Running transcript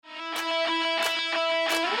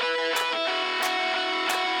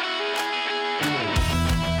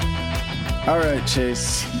All right,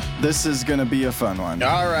 Chase. This is going to be a fun one.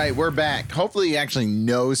 All right, we're back. Hopefully you actually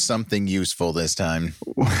know something useful this time.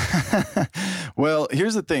 Well,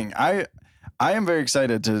 here's the thing. I am very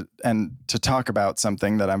excited to talk about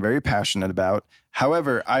something that I'm very passionate about.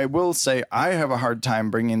 However, I will say I have a hard time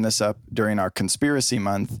bringing this up during our conspiracy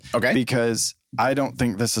month. Okay. Because I don't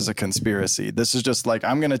think this is a conspiracy. This is just like,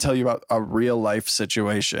 I'm going to tell you about a real life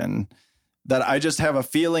situation that I just have a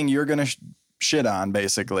feeling you're going to shit on,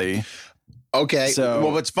 basically. Okay. So,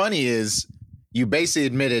 well, what's funny is you basically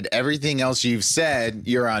admitted everything else you've said,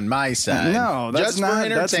 you're on my side. No, that's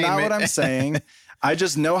not what I'm saying. I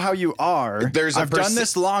just know how you are. I've done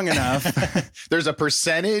this long enough. There's a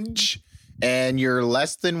percentage, and you're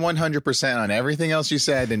less than 100% on everything else you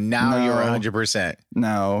said, and now you're 100%.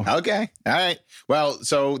 No. Okay. All right. Well,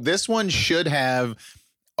 so this one should have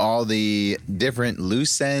all the different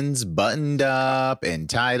loose ends buttoned up and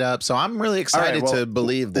tied up. So I'm really excited to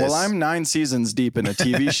believe this. Well, I'm 9 seasons deep in a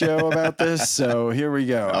TV show about this. So here we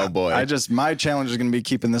go. Oh, boy. My challenge is going to be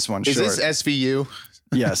keeping this one short. Is this SVU?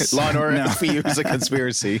 Yes. Law and Order SVU is a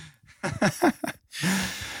conspiracy.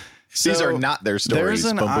 These are not their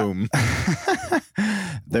stories. Boom.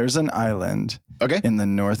 There's an island in the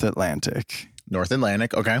North Atlantic. North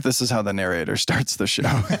Atlantic. Okay. This is how the narrator starts the show.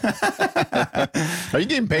 Are you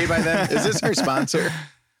getting paid by them? Is this our sponsor?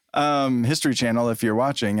 History Channel, if you're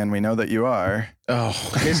watching, and we know that you are. Oh,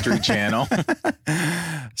 History Channel.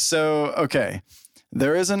 So, okay.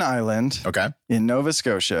 There is an island in Nova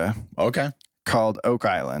Scotia called Oak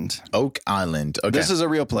Island. Oak Island. Okay. This is a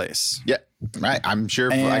real place. Yeah. Right. I'm sure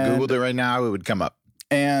if I Googled it right now, it would come up.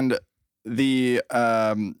 And there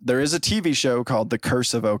is a TV show called The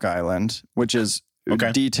Curse of Oak Island, which is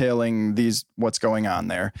detailing what's going on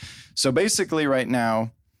there. So basically right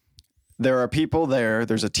now, there are people there.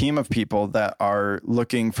 There's a team of people that are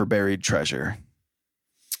looking for buried treasure.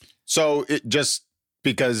 So it just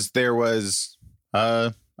because there was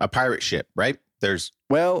a pirate ship, right?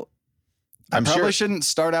 I probably shouldn't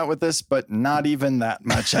start out with this, but not even that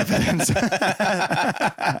much evidence. What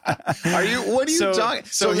are you talking?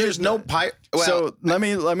 So there's no pirate. Well, so let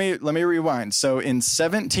me rewind. So in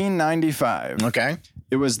 1795,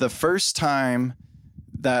 it was the first time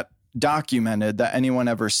that documented that anyone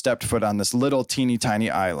ever stepped foot on this little teeny tiny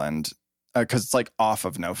island, because it's like off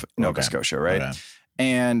of Nova Scotia, right? Okay.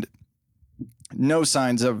 And no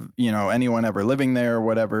signs of anyone ever living there or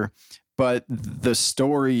whatever. But the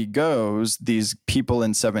story goes, these people in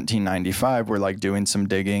 1795 were like doing some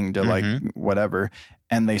digging to like whatever.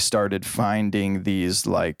 And they started finding these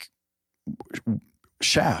like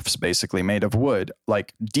shafts basically made of wood,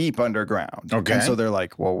 like deep underground. Okay. And so they're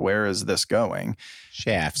like, well, where is this going?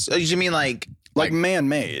 Shafts. Oh, you mean like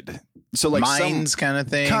man-made. So like mines kind of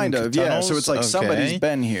thing? Kind of, yeah. So it's like somebody's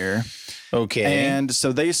been here. Okay. And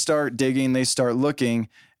so they start digging, they start looking,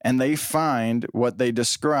 and they find what they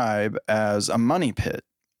describe as a money pit.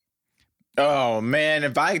 Oh, man.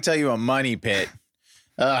 If I tell you a money pit,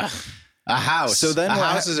 a house. So then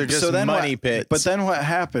houses are just money pits. But then what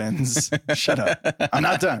happens? Shut up. I'm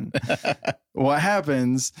not done. What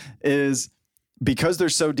happens is because they're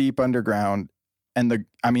so deep underground and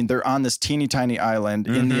they're on this teeny tiny island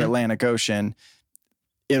in the Atlantic Ocean,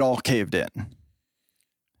 it all caved in.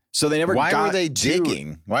 So they never Why were they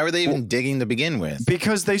digging? Why were they even digging to begin with?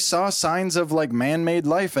 Because they saw signs of like man-made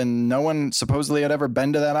life and no one supposedly had ever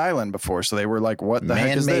been to that island before. So they were like, what the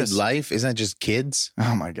heck is this? Man-made life? Isn't that just kids?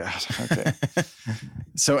 Oh my God. Okay.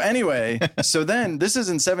 So anyway, then this is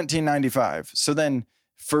in 1795. So then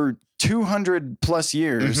for 200 plus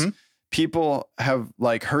years, people have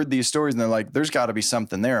like heard these stories and they're like, there's got to be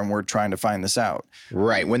something there. And we're trying to find this out.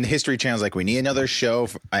 Right. When the History Channel's like, we need another show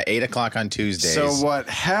at 8:00 on Tuesdays. So what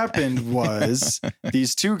happened was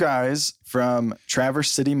these two guys from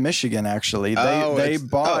Traverse City, Michigan, actually, they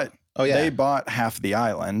bought half the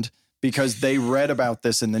island because they read about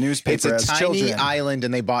this in the newspaper as children. It's a tiny island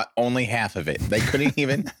and they bought only half of it. They couldn't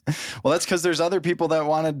even. Well, that's because there's other people that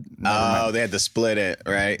wanted. They had to split it,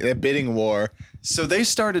 right? The bidding war. So they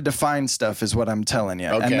started to find stuff is what I'm telling you.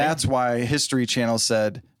 Okay. And that's why History Channel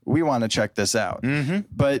said, we want to check this out.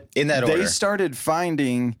 But in that order, they started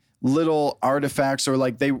finding little artifacts or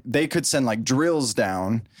like they could send like drills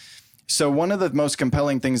down. So one of the most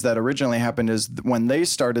compelling things that originally happened is when they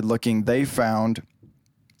started looking, they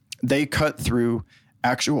cut through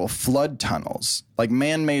actual flood tunnels, like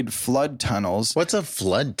man-made flood tunnels. What's a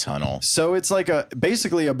flood tunnel? So it's like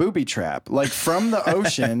basically a booby trap, like from the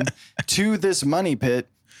ocean to this money pit.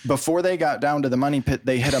 Before they got down to the money pit,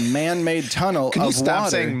 they hit a man-made tunnel of water. Can you stop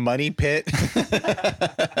saying money pit?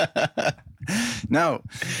 No.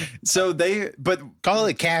 So call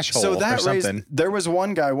it a cash hole. So that or something. There was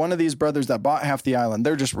one guy, one of these brothers that bought half the island.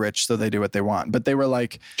 They're just rich, so they do what they want. But they were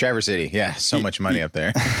like Traverse City. Yeah. So much money up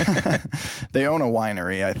there. They own a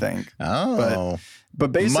winery, I think. Oh,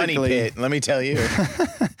 but basically, money pit. Let me tell you.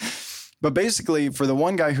 But basically, for the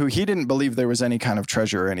one guy who he didn't believe there was any kind of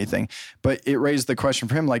treasure or anything, but it raised the question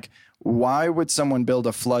for him, like, why would someone build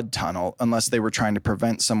a flood tunnel unless they were trying to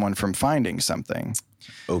prevent someone from finding something?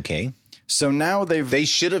 Okay. So now they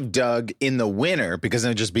should have dug in the winter because it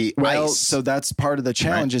would just be ice. So that's part of the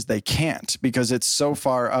challenge is they can't because it's so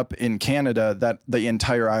far up in Canada that the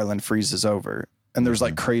entire island freezes over. And there's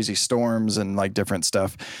like crazy storms and like different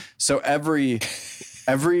stuff. So every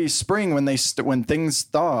spring when things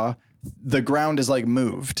thaw, the ground is like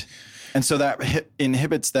moved. And so that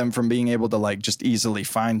inhibits them from being able to like just easily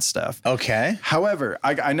find stuff. Okay. However,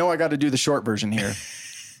 I know I got to do the short version here.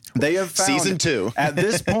 They have found season 2 at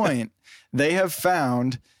this point, they have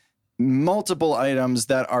found multiple items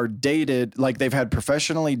that are dated, like they've had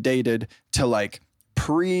professionally dated to like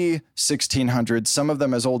pre-1600s, some of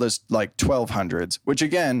them as old as like 1200s, which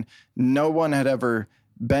again, no one had ever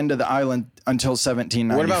been to the island until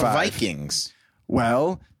 1795. What about Vikings?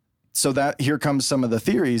 Well, so that here comes some of the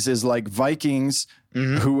theories is like Vikings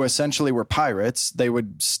who essentially were pirates. They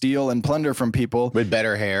would steal and plunder from people with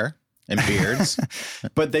better hair and beards,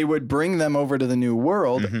 but they would bring them over to the New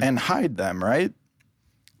World and hide them, right?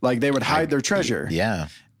 Like they would hide their treasure. Yeah.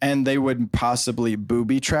 And they would possibly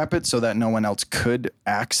booby trap it so that no one else could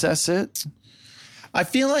access it. I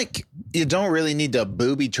feel like you don't really need to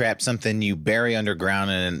booby trap something you bury underground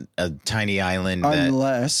in a tiny island.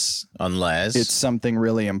 Unless it's something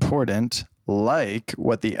really important, like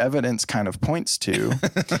what the evidence kind of points to.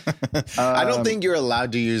 I don't think you're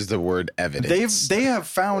allowed to use the word evidence. They have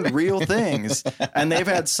found real things, and they've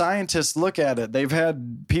had scientists look at it. They've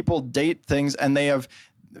had people date things, and they have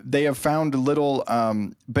found little,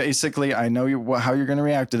 basically, I know how you're going to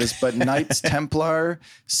react to this, but Knights Templar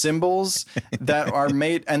symbols that are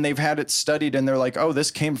made, and they've had it studied, and they're like, oh, this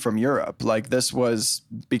came from Europe. Like this was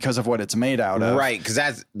because of what it's made out of. Right,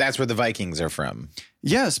 because that's where the Vikings are from.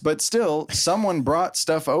 Yes, but still, someone brought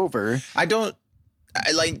stuff over.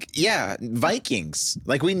 Vikings.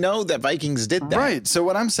 Like we know that Vikings did that. Right. So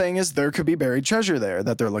what I'm saying is there could be buried treasure there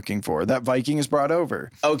that they're looking for that Vikings brought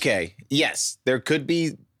over. Okay. Yes, there could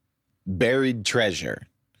be buried treasure.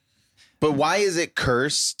 But why is it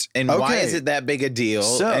cursed? And why is it that big a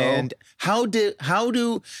deal? And how do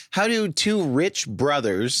two rich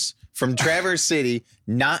brothers from Traverse City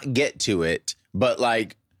not get to it? But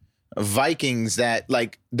like Vikings that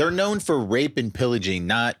like they're known for rape and pillaging,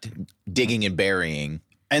 not digging and burying.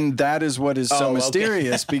 And that is what is so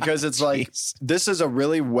mysterious because it's like, this is a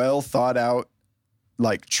really well thought out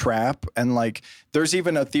like trap. And like, there's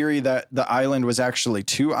even a theory that the island was actually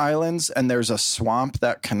 2 islands and there's a swamp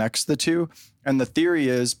that connects the 2. And the theory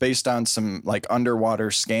is based on some like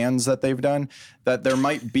underwater scans that they've done that there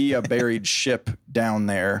might be a buried ship down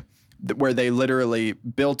there where they literally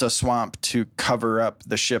built a swamp to cover up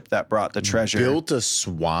the ship that brought the treasure. Built a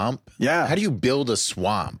swamp? Yeah. How do you build a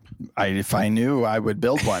swamp? If I knew, I would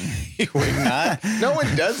build one. You would not? No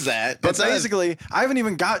one does that. But basically, I haven't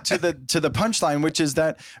even got to the punchline, which is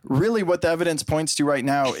that really what the evidence points to right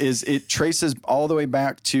now is it traces all the way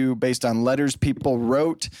back to based on letters people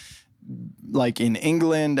wrote like in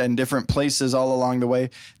England and different places all along the way,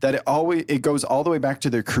 that it goes all the way back to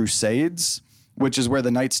the Crusades, which is where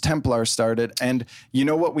the Knights Templar started. And you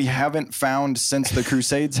know what we haven't found since the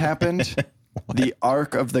Crusades happened? The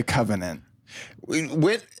Ark of the Covenant.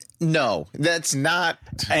 No, that's not.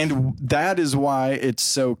 And that is why it's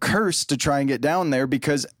so cursed to try and get down there,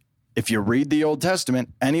 because if you read the Old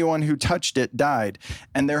Testament, anyone who touched it died.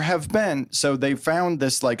 And there have been, so they found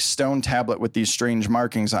this like stone tablet with these strange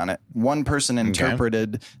markings on it. One person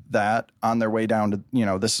interpreted that on their way down to,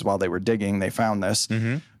 this is while they were digging, they found this.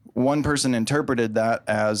 Mm-hmm. One person interpreted that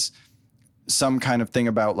as some kind of thing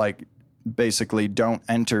about like, basically don't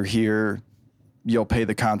enter here, you'll pay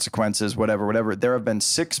the consequences, whatever. There have been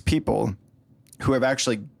 6 people who have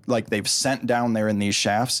actually, like, they've sent down there in these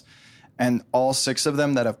shafts, and all 6 of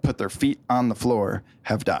them that have put their feet on the floor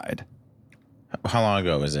have died. How long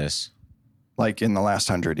ago was this? Like in the last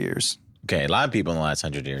 100 years. Okay, a lot of people in the last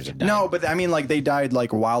 100 years have died. No, but I mean, like, they died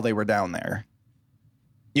like while they were down there.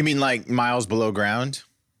 You mean like miles below ground?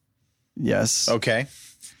 Yes. Okay.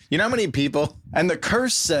 You know how many people? And the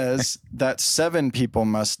curse says that 7 people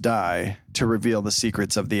must die to reveal the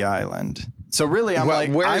secrets of the island. So really, I'm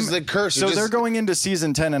like, where's the curse? So they're going into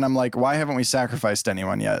season 10, and I'm like, why haven't we sacrificed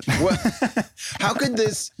anyone yet? How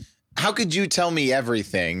could you tell me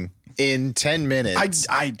everything in 10 minutes.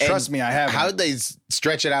 I trust me, I haven't. How'd they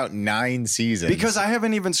stretch it out 9 seasons? Because I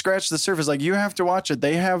haven't even scratched the surface. Like, you have to watch it.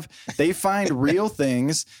 They find real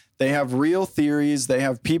things. They have real theories. They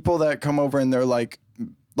have people that come over and they're like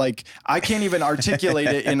I can't even articulate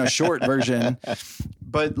it in a short version,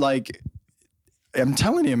 but like, I'm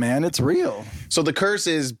telling you, man, it's real. So the curse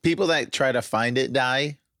is people that try to find it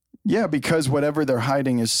die? Yeah, because whatever they're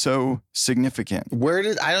hiding is so significant. I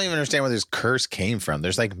don't even understand where this curse came from.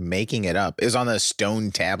 There's like making it up. It was on the stone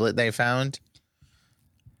tablet they found.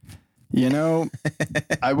 You know,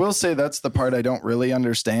 I will say that's the part I don't really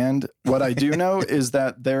understand. What I do know is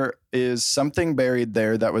that there is something buried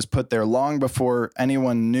there that was put there long before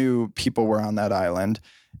anyone knew people were on that island.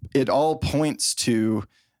 It all points to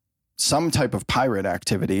some type of pirate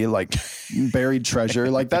activity, like buried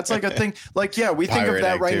treasure. Like, that's like a thing. Like, yeah, we think of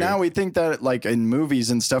that right now. We think that like in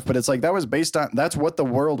movies and stuff, but it's like that was based on, that's what the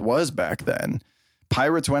world was back then.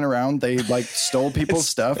 Pirates went around, they like stole people's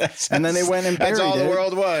stuff, and then they went and buried it. That's all the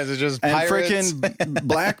world was. It's just pirates. And freaking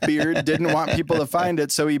Blackbeard didn't want people to find it,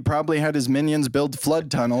 so he probably had his minions build flood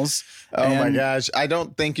tunnels. Oh my gosh. I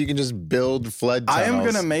don't think you can just build flood tunnels. I am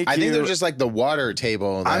going to make you... I think they're just like the water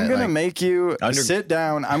table. I'm going to make you sit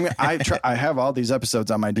down. I have all these episodes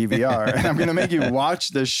on my DVR, and I'm going to make you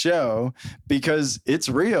watch this show because it's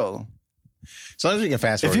real. As long as we can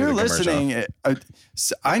fast forward. If you're listening,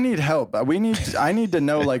 I need help. I need to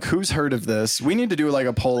know like who's heard of this. We need to do like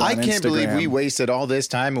a poll on Instagram. I can't believe we wasted all this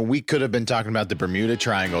time and we could have been talking about the Bermuda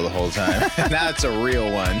Triangle the whole time. Now it's a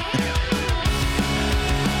real one.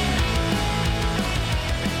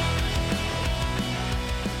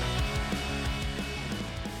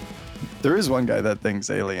 There is one guy that thinks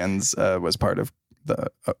aliens was part of the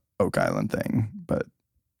Oak Island thing, but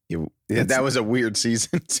that was a weird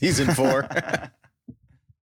season 4.